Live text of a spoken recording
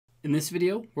In this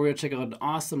video, we're going to check out an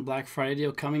awesome Black Friday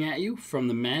deal coming at you from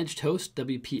the managed host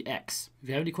WPX. If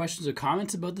you have any questions or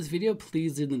comments about this video,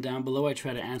 please leave them down below. I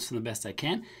try to answer them the best I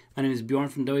can. My name is Bjorn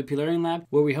from WP Learning Lab,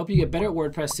 where we help you get better at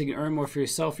WordPress so you can earn more for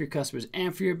yourself, your customers,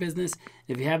 and for your business.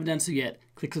 If you haven't done so yet,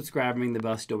 click subscribe and ring the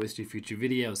bell so you don't miss any future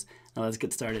videos. Now let's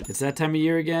get started. It's that time of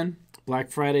year again.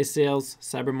 Black Friday sales,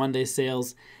 Cyber Monday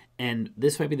sales. And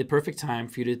this might be the perfect time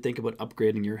for you to think about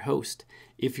upgrading your host.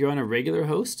 If you're on a regular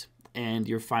host, and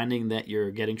you're finding that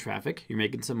you're getting traffic, you're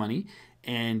making some money,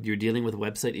 and you're dealing with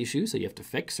website issues that you have to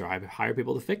fix or hire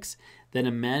people to fix, then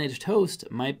a managed host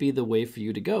might be the way for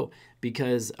you to go,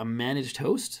 because a managed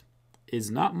host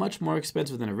is not much more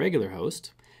expensive than a regular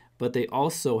host, but they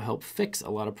also help fix a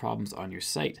lot of problems on your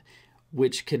site,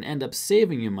 which can end up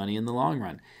saving you money in the long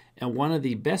run. And one of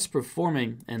the best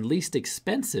performing and least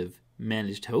expensive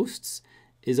managed hosts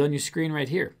is on your screen right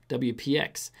here,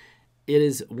 WPX. It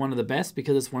is one of the best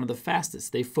because it's one of the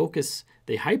fastest.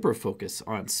 They hyper-focus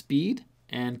on speed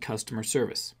and customer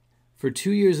service. For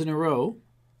 2 years in a row,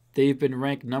 they've been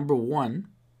ranked #1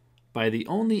 by the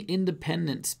only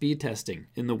independent speed testing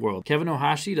in the world. Kevin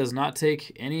Ohashi does not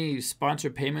take any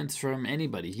sponsor payments from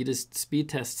anybody. He just speed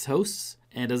tests hosts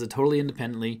and does it totally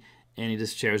independently, and he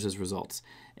just shares his results.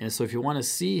 And so if you want to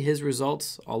see his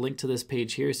results, I'll link to this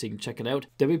page here so you can check it out.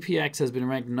 WPX has been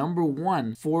ranked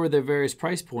 #1 for their various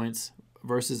price points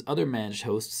versus other managed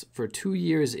hosts for 2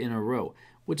 years in a row,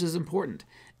 which is important.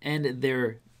 And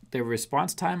their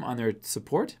response time on their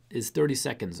support is 30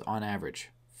 seconds on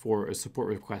average for a support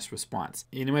request response.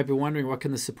 And you might be wondering, what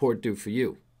can the support do for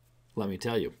you? Let me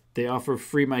tell you. They offer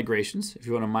free migrations. If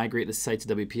you want to migrate a site to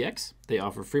WPX, they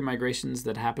offer free migrations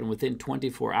that happen within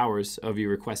 24 hours of you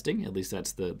requesting. At least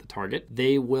that's the target.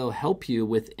 They will help you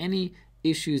with any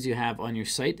issues you have on your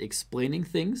site, explaining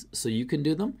things so you can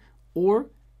do them,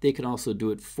 or they can also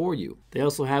do it for you. They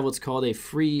also have what's called a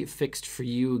free fixed for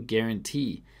you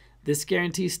guarantee. This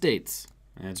guarantee states,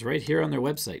 and it's right here on their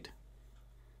website.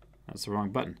 That's the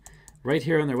wrong button. Right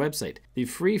here on their website. The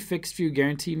free fixed view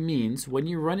guarantee means when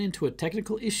you run into a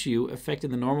technical issue affecting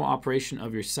the normal operation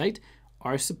of your site,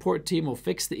 our support team will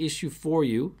fix the issue for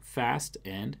you fast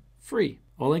and free.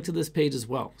 I'll link to this page as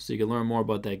well so you can learn more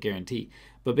about that guarantee.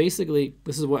 But basically,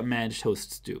 this is what managed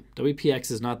hosts do. WPX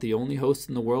is not the only host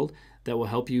in the world that will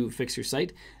help you fix your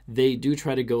site. They do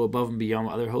try to go above and beyond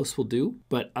what other hosts will do,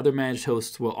 but other managed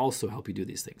hosts will also help you do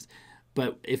these things.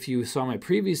 But if you saw my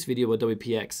previous video about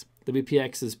WPX,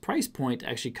 WPX's price point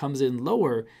actually comes in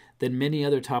lower than many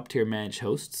other top tier managed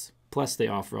hosts, plus they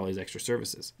offer all these extra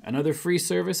services. Another free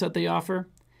service that they offer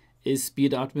is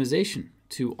speed optimization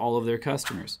to all of their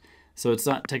customers. So it's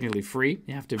not technically free,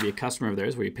 you have to be a customer of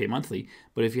theirs where you pay monthly,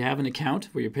 but if you have an account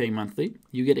where you're paying monthly,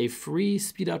 you get a free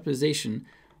speed optimization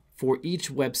for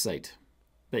each website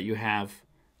that you have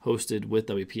hosted with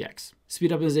WPX. Speed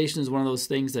optimization is one of those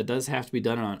things that does have to be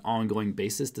done on an ongoing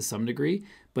basis to some degree,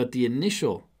 but the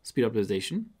initial speed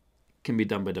optimization can be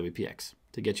done by WPX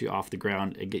to get you off the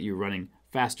ground and get you running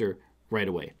faster right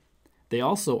away. They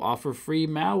also offer free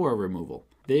malware removal.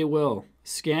 They will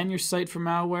scan your site for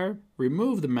malware,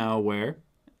 remove the malware,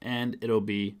 and it'll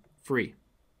be free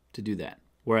to do that.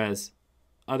 Whereas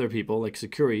other people like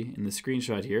Securi in the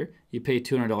screenshot here, you pay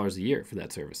 $200 a year for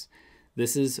that service.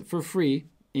 This is for free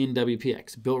in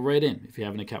WPX, built right in if you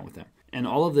have an account with them. And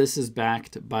all of this is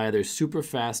backed by their super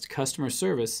fast customer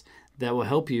service that will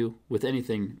help you with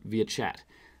anything via chat.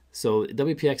 So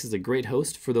WPX is a great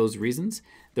host for those reasons.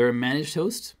 They're a managed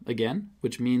host, again,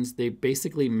 which means they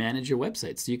basically manage your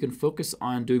website. So you can focus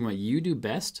on doing what you do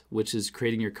best, which is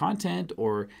creating your content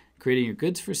or creating your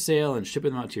goods for sale and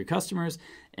shipping them out to your customers.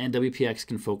 And WPX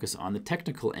can focus on the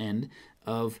technical end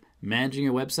of managing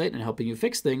your website and helping you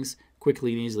fix things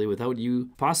quickly and easily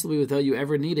possibly without you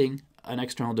ever needing an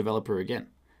external developer again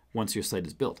once your site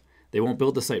is built. They won't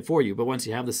build the site for you, but once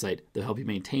you have the site, they'll help you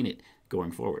maintain it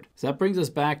going forward. So that brings us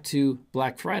back to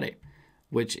Black Friday,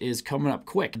 which is coming up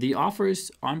quick. The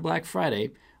offers on Black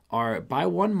Friday are buy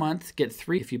 1 month, get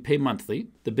 3 if you pay monthly.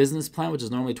 The business plan, which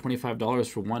is normally $25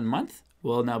 for 1 month,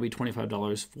 will now be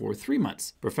 $25 for 3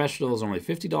 months. Professional is only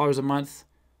 $50 a month.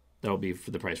 That'll be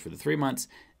for the price for the 3 months.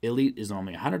 Elite is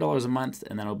only $100 a month,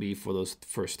 and that'll be for those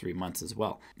first 3 months as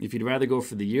well. If you'd rather go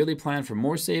for the yearly plan for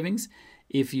more savings,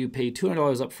 if you pay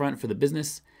 $200 up front for the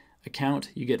business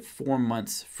account, you get 4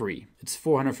 months free. It's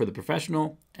 $400 for the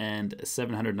professional and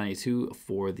 $792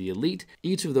 for the elite.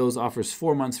 Each of those offers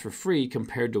 4 months for free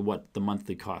compared to what the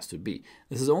monthly cost would be.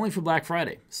 This is only for Black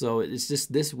Friday, so it's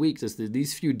just this week, just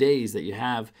these few days that you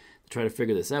have to try to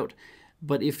figure this out.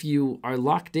 But if you are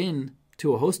locked in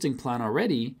to a hosting plan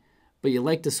already, but you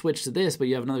like to switch to this, but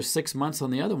you have another 6 months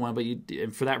on the other one, but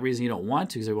and for that reason you don't want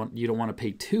to, because you don't want to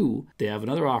pay 2, they have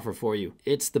another offer for you.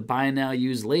 It's the buy now,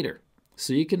 use later.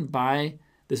 So you can buy,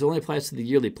 this only applies to the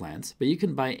yearly plans, but you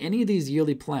can buy any of these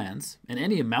yearly plans and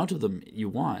any amount of them you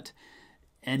want,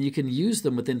 and you can use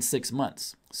them within 6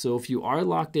 months. So if you are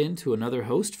locked into another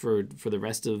host for the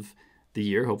rest of the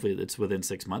year, hopefully it's within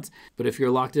 6 months, but if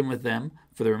you're locked in with them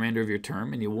for the remainder of your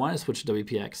term and you want to switch to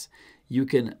WPX, you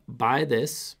can buy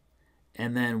this,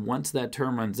 and then once that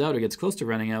term runs out or gets close to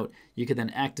running out, you can then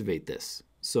activate this.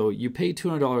 So you pay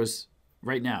 $200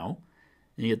 right now,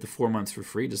 and you get the 4 months for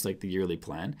free, just like the yearly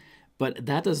plan, but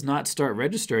that does not start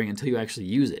registering until you actually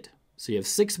use it. So you have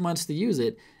 6 months to use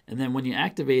it, and then when you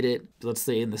activate it, let's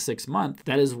say in the 6th month,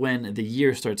 that is when the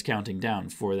year starts counting down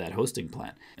for that hosting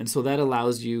plan. And so that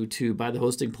allows you to buy the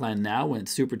hosting plan now when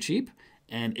it's super cheap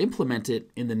and implement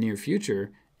it in the near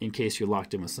future in case you're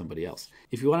locked in with somebody else.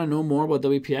 If you want to know more about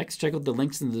WPX, check out the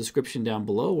links in the description down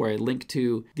below where I link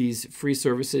to these free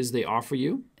services they offer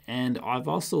you. And I've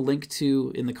also linked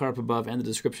to, in the card up above and the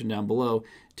description down below,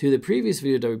 to the previous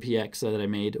video WPX that I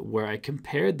made where I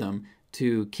compared them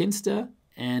to Kinsta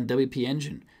and WP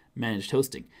Engine managed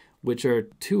hosting, which are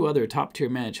 2 other top tier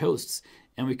managed hosts.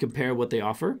 And we compare what they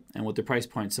offer and what their price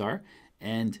points are.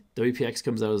 And WPX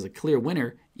comes out as a clear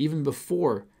winner even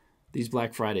before these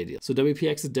Black Friday deals. So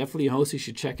WPX is definitely a host you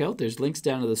should check out. There's links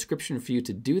down in the description for you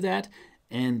to do that.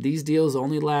 And these deals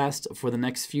only last for the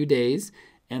next few days.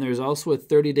 And there's also a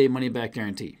 30-day money-back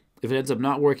guarantee. If it ends up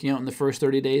not working out in the first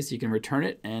 30 days, you can return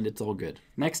it and it's all good.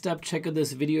 Next up, check out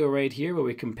this video right here where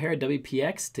we compare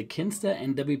WPX to Kinsta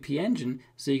and WP Engine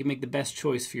so you can make the best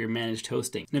choice for your managed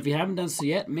hosting. And if you haven't done so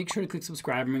yet, make sure to click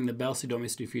subscribe and ring the bell so you don't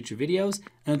miss any future videos.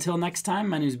 And until next time,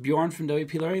 my name is Bjorn from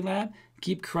WP Learning Lab.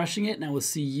 Keep crushing it, and I will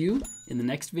see you in the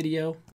next video.